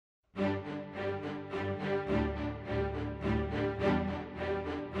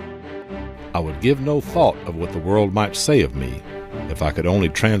I would give no thought of what the world might say of me if I could only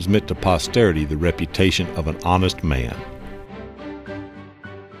transmit to posterity the reputation of an honest man.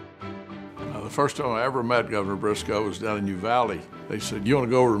 The first time I ever met Governor Briscoe was down in Uvalde. They said, "You want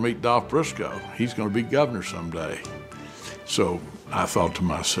to go over and meet Dolph Briscoe? He's going to be governor someday." So I thought to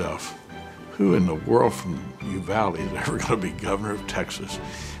myself, who in the world from Uvalde is ever going to be governor of Texas?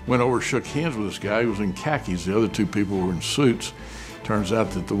 Went over, shook hands with this guy who was in khakis. The other two people were in suits. Turns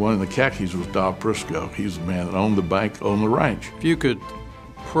out that the one in the khakis was Dolph Briscoe. He's the man that owned the bank, owned the ranch. If you could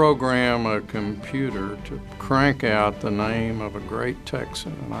program a computer to crank out the name of a great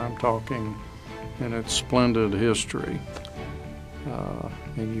Texan, and I'm talking in its splendid history,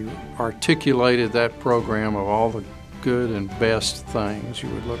 and you articulated that program of all the good and best things you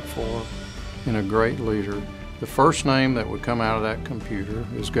would look for in a great leader, the first name that would come out of that computer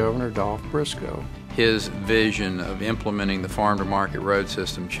is Governor Dolph Briscoe. His vision of implementing the farm-to-market road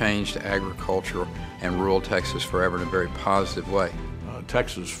system changed agriculture and rural Texas forever in a very positive way.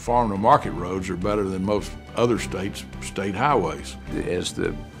 Texas farm-to-market roads are better than most other states' state highways. As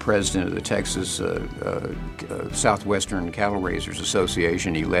the president of the Texas Southwestern Cattle Raisers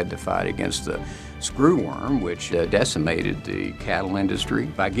Association, he led the fight against the screwworm, which decimated the cattle industry.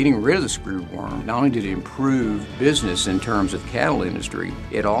 By getting rid of the screwworm, not only did it improve business in terms of cattle industry,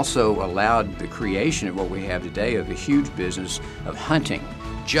 it also allowed the creation of what we have today of a huge business of hunting.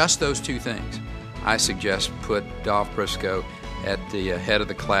 Just those two things, I suggest, put Dolph Briscoe at the head of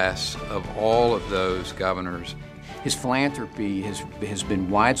the class of all of those governors. His philanthropy has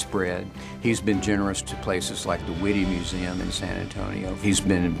been widespread. He's been generous to places like the Whitty Museum in San Antonio. He's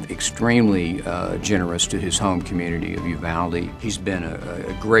been extremely generous to his home community of Uvalde. He's been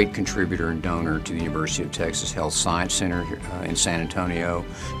a great contributor and donor to the University of Texas Health Science Center in San Antonio.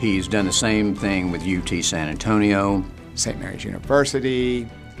 He's done the same thing with UT San Antonio. St. Mary's University,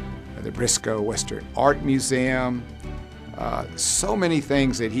 the Briscoe Western Art Museum. So many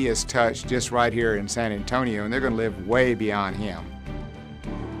things that he has touched just right here in San Antonio, and they're going to live way beyond him.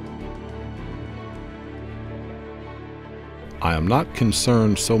 I am not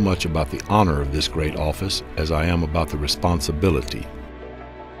concerned so much about the honor of this great office as I am about the responsibility.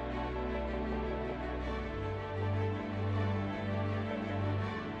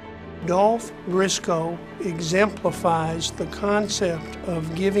 Dolph Briscoe exemplifies the concept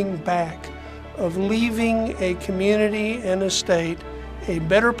of giving back, of leaving a community and a state a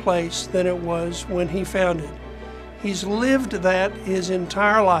better place than it was when he founded. He's lived that his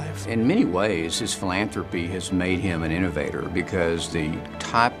entire life. In many ways, his philanthropy has made him an innovator because the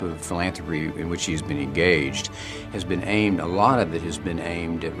type of philanthropy in which he's been engaged has been aimed, a lot of it has been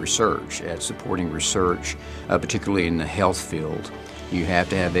aimed at research, at supporting research, particularly in the health field. You have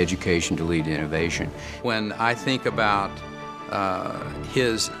to have education to lead to innovation. When I think about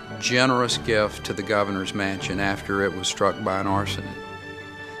his generous gift to the governor's mansion after it was struck by an arsonist,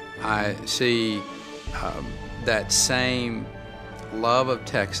 I see that same love of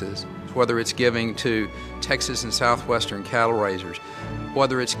Texas, whether it's giving to Texas and Southwestern cattle raisers,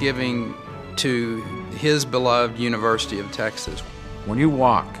 whether it's giving to his beloved University of Texas. When you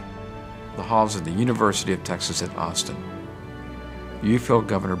walk the halls of the University of Texas at Austin, you feel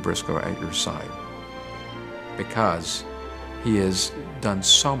Governor Briscoe at your side because he has done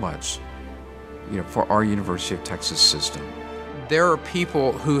so much, for our University of Texas system. There are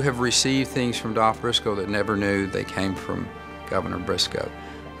people who have received things from Dolph Briscoe that never knew they came from Governor Briscoe.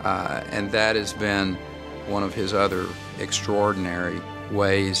 And that has been one of his other extraordinary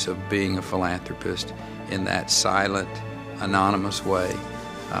ways of being a philanthropist, in that silent, anonymous way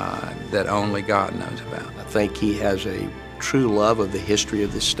that only God knows about. I think he has a true love of the history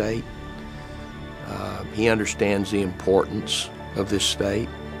of this state. He understands the importance of this state.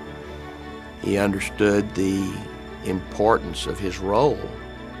 He understood the importance of his role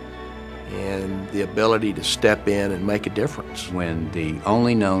and the ability to step in and make a difference. When the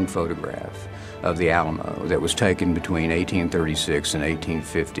only known photograph of the Alamo that was taken between 1836 and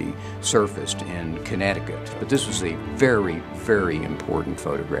 1850 surfaced in Connecticut, but this was a very, very important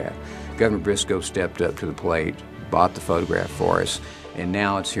photograph. Governor Briscoe stepped up to the plate, bought the photograph for us, and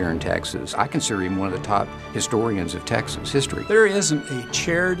now it's here in Texas. I consider him one of the top historians of Texas history. There isn't a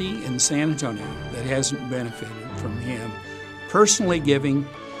charity in San Antonio that hasn't benefited from him personally giving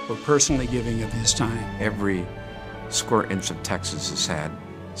or personally giving of his time. Every square inch of Texas has had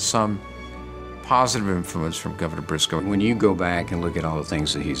some positive influence from Governor Briscoe. When you go back and look at all the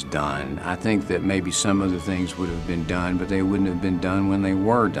things that he's done, I think that maybe some of the things would have been done, but they wouldn't have been done when they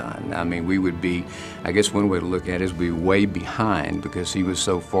were done. I mean, we would be, I guess one way to look at it is we'd be way behind because he was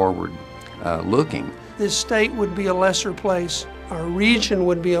so forward looking. This state would be a lesser place. Our region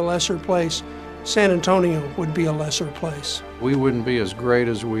would be a lesser place. San Antonio would be a lesser place. We wouldn't be as great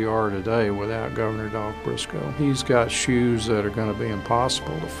as we are today without Governor Dolph Briscoe. He's got shoes that are going to be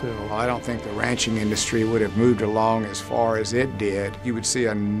impossible to fill. Well, I don't think the ranching industry would have moved along as far as it did. You would see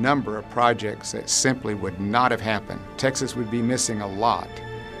a number of projects that simply would not have happened. Texas would be missing a lot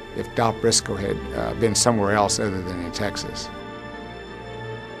if Dolph Briscoe had been somewhere else other than in Texas.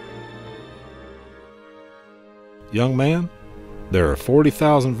 Young man, there are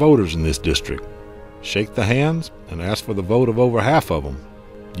 40,000 voters in this district. Shake the hands and ask for the vote of over half of them.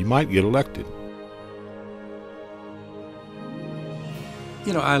 You might get elected.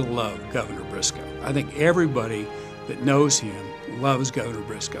 You know, I love Governor Briscoe. I think everybody that knows him loves Governor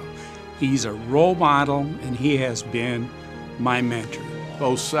Briscoe. He's a role model, and he has been my mentor.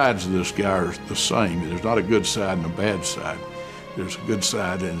 Both sides of this guy are the same. There's not a good side and a bad side. There's a good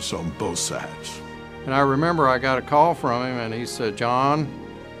side, and it's on both sides. And I remember I got a call from him, and he said, "John,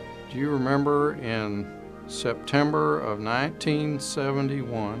 do you remember in September of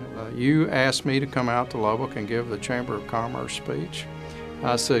 1971, you asked me to come out to Lubbock and give the Chamber of Commerce speech?"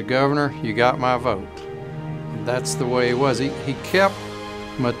 I said, "Governor, you got my vote." And that's the way he was. He kept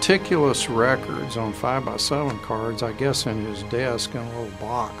meticulous records on 5x7 cards, I guess in his desk in a little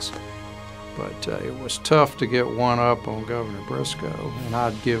box. But it was tough to get one up on Governor Briscoe, and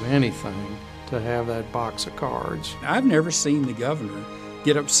I'd give anything to have that box of cards. I've never seen the governor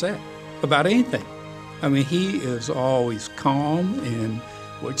get upset about anything. I mean, he is always calm, and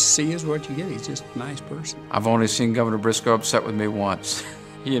what you see is what you get. He's just a nice person. I've only seen Governor Briscoe upset with me once.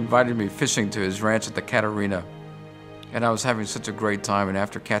 He invited me fishing to his ranch at the Catarina, and I was having such a great time, and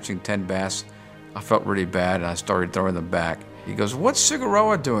after catching 10 bass, I felt really bad, and I started throwing them back. He goes, "What's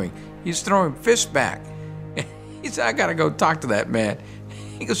Cigaroa doing? He's throwing fish back." He said, "I gotta go talk to that man."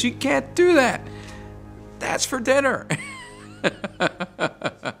 He goes, "You can't do that. That's for dinner."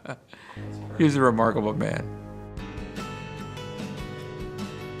 He's a remarkable man.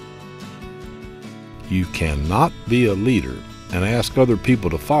 You cannot be a leader and ask other people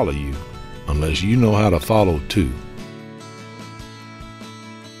to follow you unless you know how to follow too.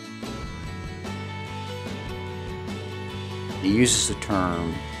 He uses the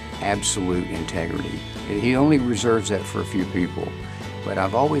term absolute integrity. He only reserves that for a few people. But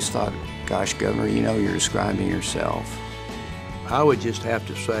I've always thought, gosh, Governor, you know, you're describing yourself. I would just have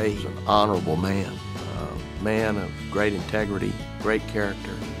to say he's an honorable man, a man of great integrity, great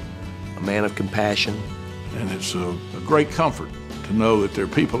character, a man of compassion. And it's a great comfort to know that there are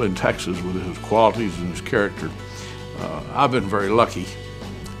people in Texas with his qualities and his character. I've been very lucky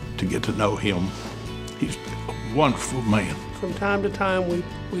to get to know him. He's a wonderful man. From time to time,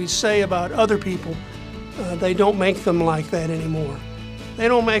 we say about other people, they don't make them like that anymore. They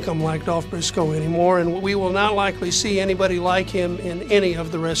don't make them like Dolph Briscoe anymore, and we will not likely see anybody like him in any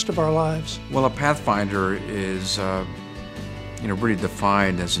of the rest of our lives. Well, a Pathfinder is, really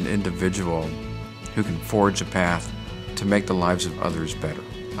defined as an individual who can forge a path to make the lives of others better.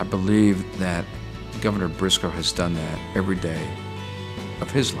 I believe that Governor Briscoe has done that every day of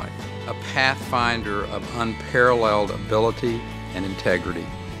his life. A pathfinder of unparalleled ability and integrity,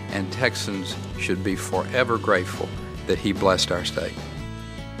 and Texans should be forever grateful that he blessed our state.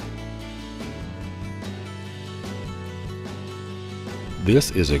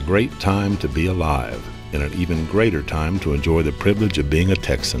 This is a great time to be alive, and an even greater time to enjoy the privilege of being a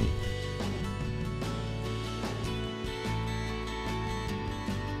Texan.